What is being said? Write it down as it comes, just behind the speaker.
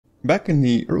Back in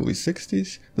the early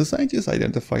 60s, the scientists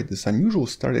identified this unusual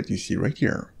star that you see right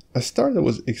here. A star that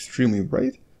was extremely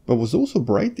bright, but was also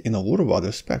bright in a lot of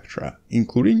other spectra,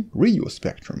 including radio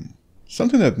spectrum.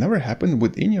 Something that never happened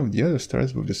with any of the other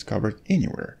stars we've discovered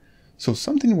anywhere. So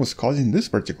something was causing this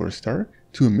particular star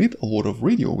to emit a lot of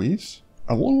radio waves,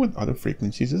 along with other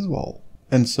frequencies as well.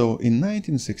 And so in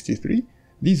 1963,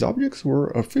 these objects were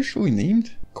officially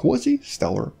named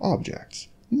quasi-stellar objects.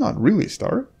 Not really a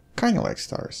star, kinda like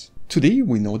stars. Today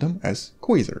we know them as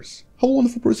quasars. Hello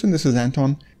wonderful person, this is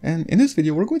Anton, and in this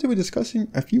video we're going to be discussing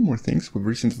a few more things we've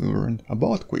recently learned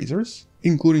about quasars,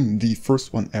 including the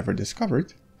first one ever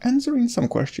discovered, answering some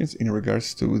questions in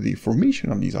regards to the formation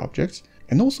of these objects,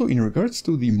 and also in regards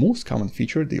to the most common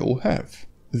feature they all have: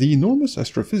 the enormous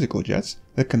astrophysical jets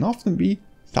that can often be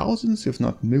thousands if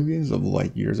not millions of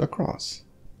light years across,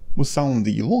 with some of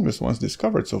the longest ones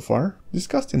discovered so far,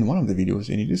 discussed in one of the videos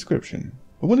in the description.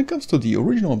 But when it comes to the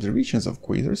original observations of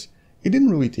quasars, it didn't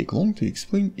really take long to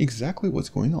explain exactly what's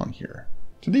going on here.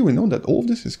 Today we know that all of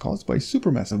this is caused by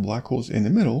supermassive black holes in the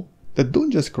middle that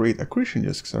don't just create accretion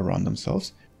disks around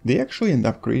themselves, they actually end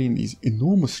up creating these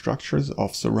enormous structures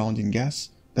of surrounding gas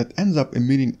that ends up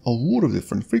emitting a lot of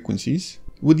different frequencies,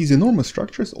 with these enormous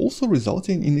structures also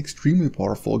resulting in extremely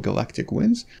powerful galactic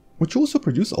winds, which also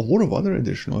produce a lot of other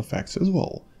additional effects as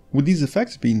well, with these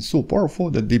effects being so powerful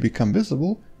that they become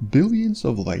visible billions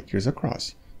of light years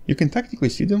across. You can technically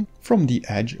see them from the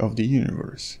edge of the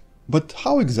universe. But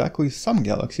how exactly some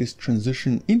galaxies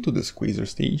transition into this quasar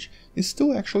stage is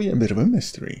still actually a bit of a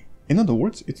mystery. In other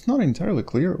words, it's not entirely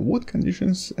clear what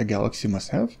conditions a galaxy must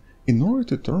have in order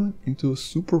to turn into a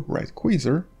super bright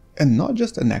quasar, and not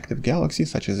just an active galaxy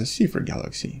such as a Seyfert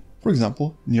galaxy. For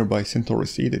example, nearby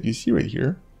Centaurus A that you see right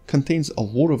here contains a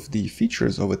lot of the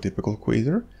features of a typical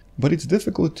quasar, but it's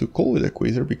difficult to call it a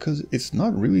quasar because it's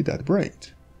not really that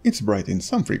bright. It's bright in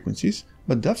some frequencies,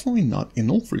 but definitely not in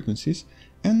all frequencies,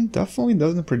 and definitely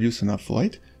doesn't produce enough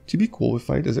light to be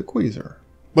qualified as a quasar.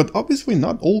 But obviously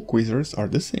not all quasars are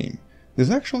the same. There's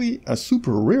actually a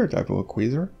super rare type of a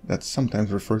quasar that's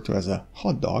sometimes referred to as a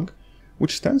hot dog,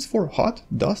 which stands for hot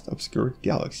dust-obscured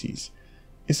galaxies.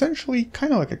 Essentially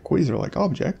kinda like a quasar-like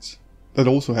objects that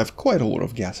also have quite a lot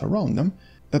of gas around them,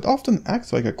 that often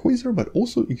acts like a quasar but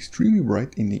also extremely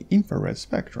bright in the infrared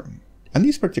spectrum. And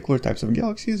these particular types of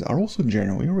galaxies are also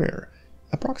generally rare,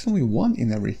 approximately 1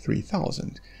 in every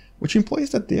 3,000, which implies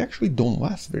that they actually don't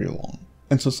last very long.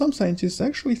 And so some scientists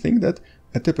actually think that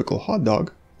a typical hot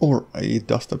dog, or a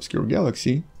dust-obscured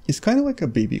galaxy, is kind of like a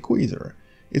baby quasar.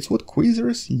 It's what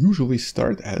quasars usually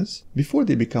start as, before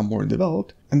they become more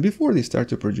developed, and before they start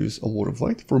to produce a lot of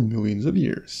light for millions of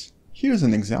years. Here's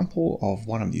an example of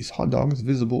one of these hot dogs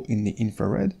visible in the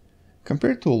infrared,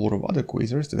 compared to a lot of other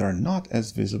quasars that are not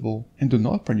as visible and do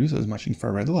not produce as much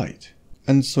infrared light.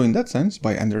 And so in that sense,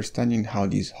 by understanding how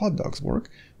these hot dogs work,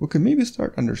 we can maybe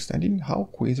start understanding how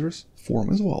quasars form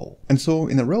as well. And so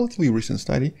in a relatively recent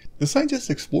study, the scientists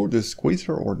explored this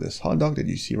quasar or this hot dog that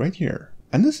you see right here.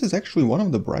 And this is actually one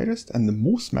of the brightest and the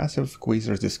most massive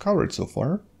quasars discovered so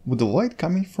far, with the light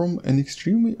coming from an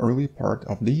extremely early part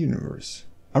of the universe,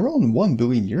 around 1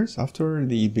 billion years after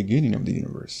the beginning of the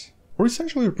universe. We're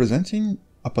essentially representing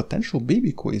a potential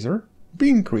baby quasar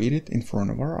being created in front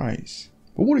of our eyes.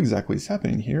 But what exactly is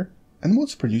happening here, and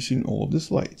what's producing all of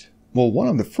this light? Well, one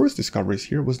of the first discoveries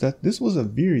here was that this was a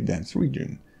very dense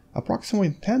region,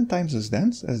 approximately 10 times as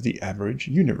dense as the average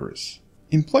universe,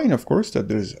 implying of course that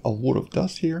there's a lot of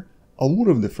dust here, a lot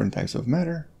of different types of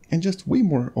matter, and just way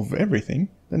more of everything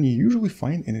than you usually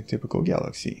find in a typical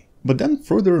galaxy. But then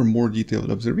further more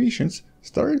detailed observations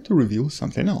started to reveal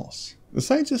something else. The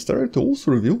scientists started to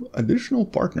also reveal additional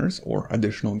partners or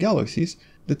additional galaxies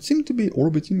that seem to be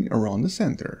orbiting around the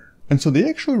center. And so they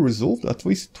actually resolved at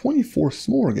least 24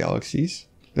 smaller galaxies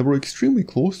that were extremely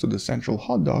close to the central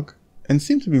hot dog and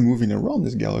seem to be moving around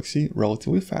this galaxy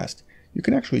relatively fast. You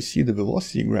can actually see the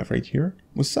velocity graph right here,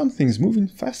 with some things moving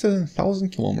faster than 1,000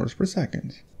 kilometers per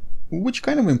second, which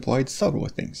kind of implied several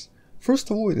things.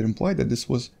 First of all, it implied that this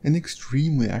was an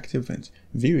extremely active and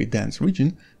very dense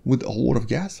region with a lot of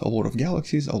gas, a lot of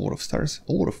galaxies, a lot of stars,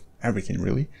 a lot of everything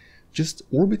really, just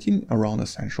orbiting around a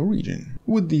central region,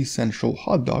 with the central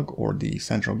hot dog or the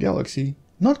central galaxy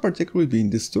not particularly being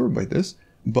disturbed by this,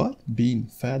 but being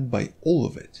fed by all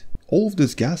of it. All of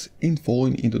this gas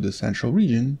inflowing into the central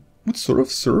region would sort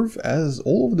of serve as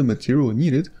all of the material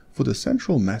needed for the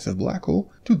central massive black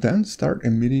hole to then start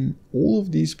emitting all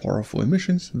of these powerful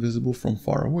emissions visible from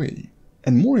far away.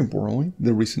 And more importantly,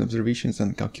 the recent observations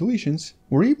and calculations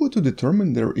were able to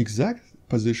determine their exact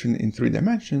position in 3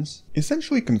 dimensions,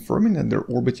 essentially confirming that they're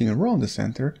orbiting around the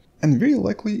center and very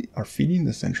likely are feeding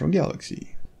the central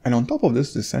galaxy. And on top of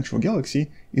this, the central galaxy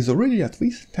is already at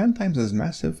least 10 times as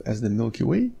massive as the Milky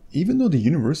Way, even though the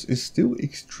universe is still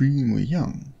extremely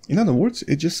young. In other words,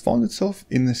 it just found itself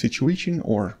in a situation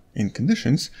or in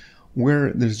conditions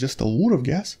where there's just a lot of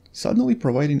gas suddenly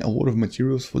providing a lot of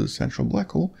materials for the central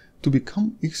black hole to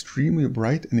become extremely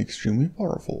bright and extremely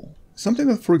powerful. Something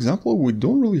that, for example, we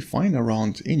don't really find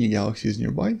around any galaxies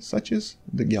nearby, such as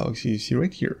the galaxy you see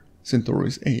right here,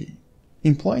 Centaurus A.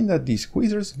 Implying that these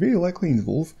quasars very likely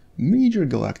involve major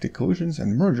galactic collisions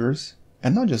and mergers,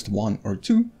 and not just one or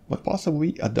two, but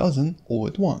possibly a dozen all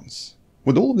at once,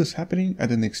 with all of this happening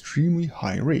at an extremely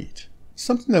high rate.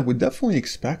 Something that we definitely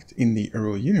expect in the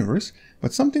early universe,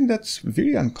 but something that's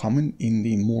very uncommon in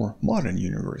the more modern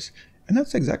universe, and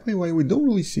that's exactly why we don't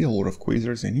really see a lot of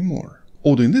quasars anymore.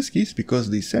 Although in this case, because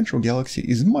the central galaxy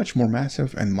is much more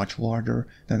massive and much larger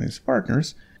than its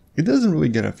partners, it doesn't really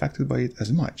get affected by it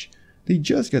as much. They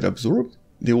just get absorbed,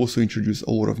 they also introduce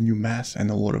a lot of new mass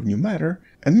and a lot of new matter,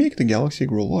 and make the galaxy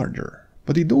grow larger,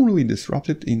 but they don't really disrupt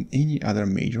it in any other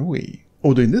major way.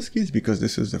 Although in this case, because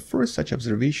this is the first such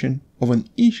observation of an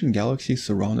ancient galaxy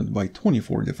surrounded by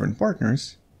 24 different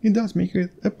partners, it does make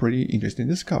it a pretty interesting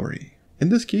discovery. In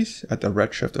this case, at a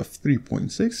redshift of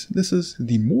 3.6, this is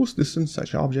the most distant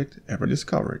such object ever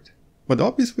discovered. But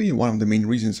obviously, one of the main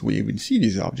reasons we even see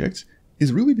these objects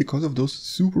is really because of those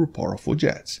super powerful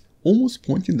jets, almost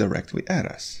pointing directly at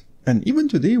us. And even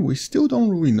today, we still don't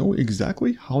really know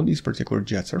exactly how these particular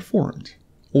jets are formed.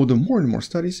 Although more and more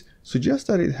studies suggest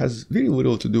that it has very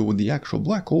little to do with the actual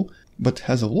black hole, but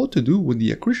has a lot to do with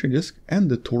the accretion disk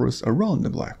and the torus around the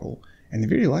black hole, and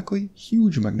very likely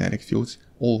huge magnetic fields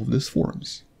all of this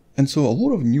forms. And so a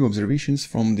lot of new observations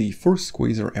from the first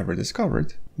quasar ever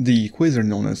discovered, the quasar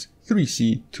known as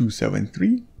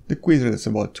 3C273, the quasar that's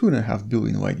about 2.5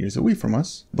 billion light years away from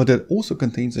us, but that also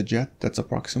contains a jet that's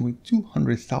approximately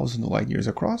 200,000 light years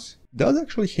across, does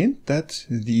actually hint that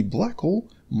the black hole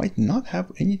might not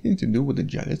have anything to do with the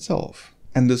jet itself.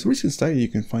 And this recent study you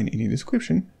can find in the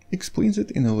description explains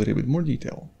it in a little bit more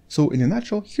detail. So in a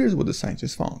nutshell, here's what the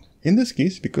scientists found. In this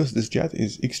case, because this jet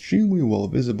is extremely well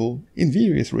visible in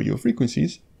various radio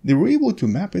frequencies, they were able to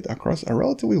map it across a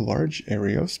relatively large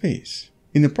area of space,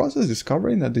 in the process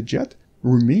discovering that the jet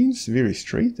remains very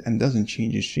straight and doesn't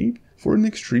change its shape for an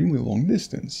extremely long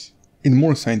distance. In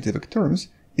more scientific terms,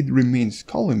 it remains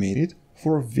collimated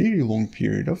for a very long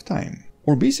period of time.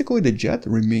 Or basically the jet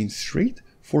remains straight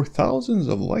for thousands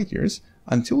of light years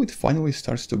until it finally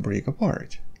starts to break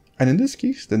apart. And in this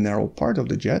case, the narrow part of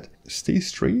the jet stays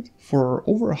straight for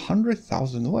over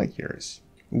 100,000 light years,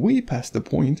 way past the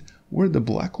point where the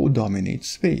black hole dominates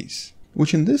space.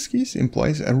 Which in this case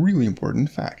implies a really important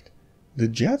fact. The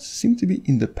jets seem to be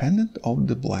independent of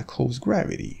the black hole's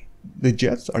gravity. The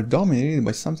jets are dominated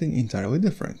by something entirely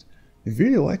different.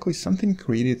 Very likely something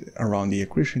created around the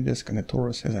accretion disk and the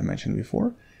torus, as I mentioned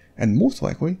before, and most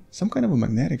likely some kind of a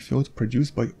magnetic field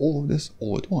produced by all of this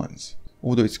all at once.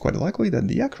 Although it's quite likely that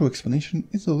the actual explanation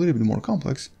is a little bit more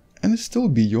complex and is still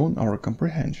beyond our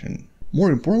comprehension.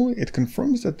 More importantly, it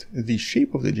confirms that the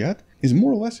shape of the jet is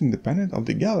more or less independent of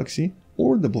the galaxy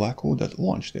or the black hole that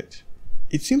launched it.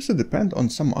 It seems to depend on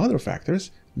some other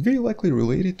factors, very likely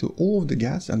related to all of the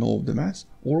gas and all of the mass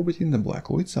orbiting the black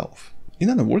hole itself. In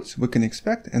other words, we can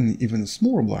expect an even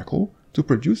smaller black hole to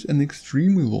produce an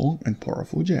extremely long and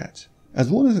powerful jet, as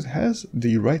long as it has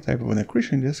the right type of an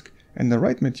accretion disk and the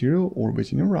right material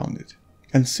orbiting around it.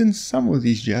 And since some of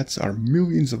these jets are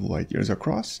millions of light years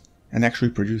across, and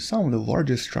actually produce some of the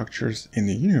largest structures in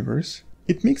the universe,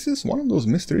 it makes this one of those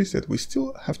mysteries that we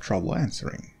still have trouble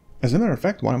answering. As a matter of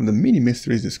fact, one of the many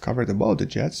mysteries discovered about the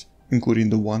jets,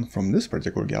 including the one from this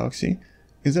particular galaxy,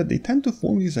 is that they tend to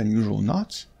form these unusual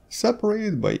knots,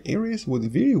 separated by areas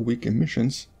with very weak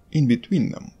emissions in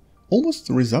between them, almost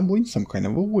resembling some kind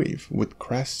of a wave with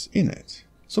crests in it.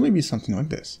 So maybe something like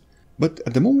this. But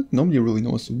at the moment, nobody really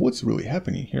knows what's really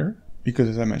happening here, because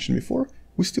as I mentioned before,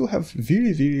 we still have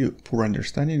very poor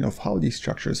understanding of how these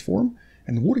structures form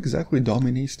and what exactly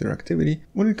dominates their activity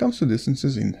when it comes to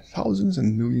distances in thousands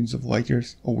and millions of light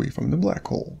years away from the black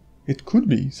hole. It could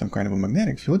be some kind of a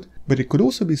magnetic field, but it could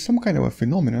also be some kind of a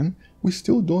phenomenon we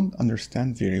still don't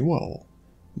understand very well.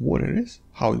 What it is,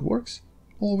 how it works,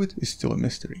 all of it is still a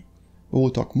mystery. We will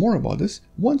talk more about this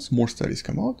once more studies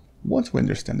come out, once we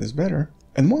understand this better,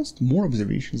 and once more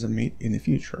observations are made in the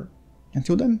future.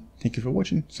 Until then, thank you for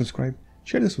watching, subscribe,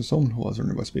 share this with someone who loves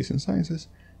learning about space and sciences,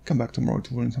 come back tomorrow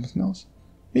to learn something else,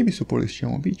 maybe support this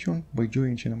channel on Patreon by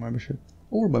joining channel membership,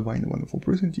 or by buying the Wonderful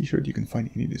Person t-shirt you can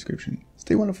find in the description.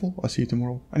 Stay wonderful, I'll see you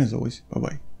tomorrow, and as always, bye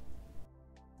bye.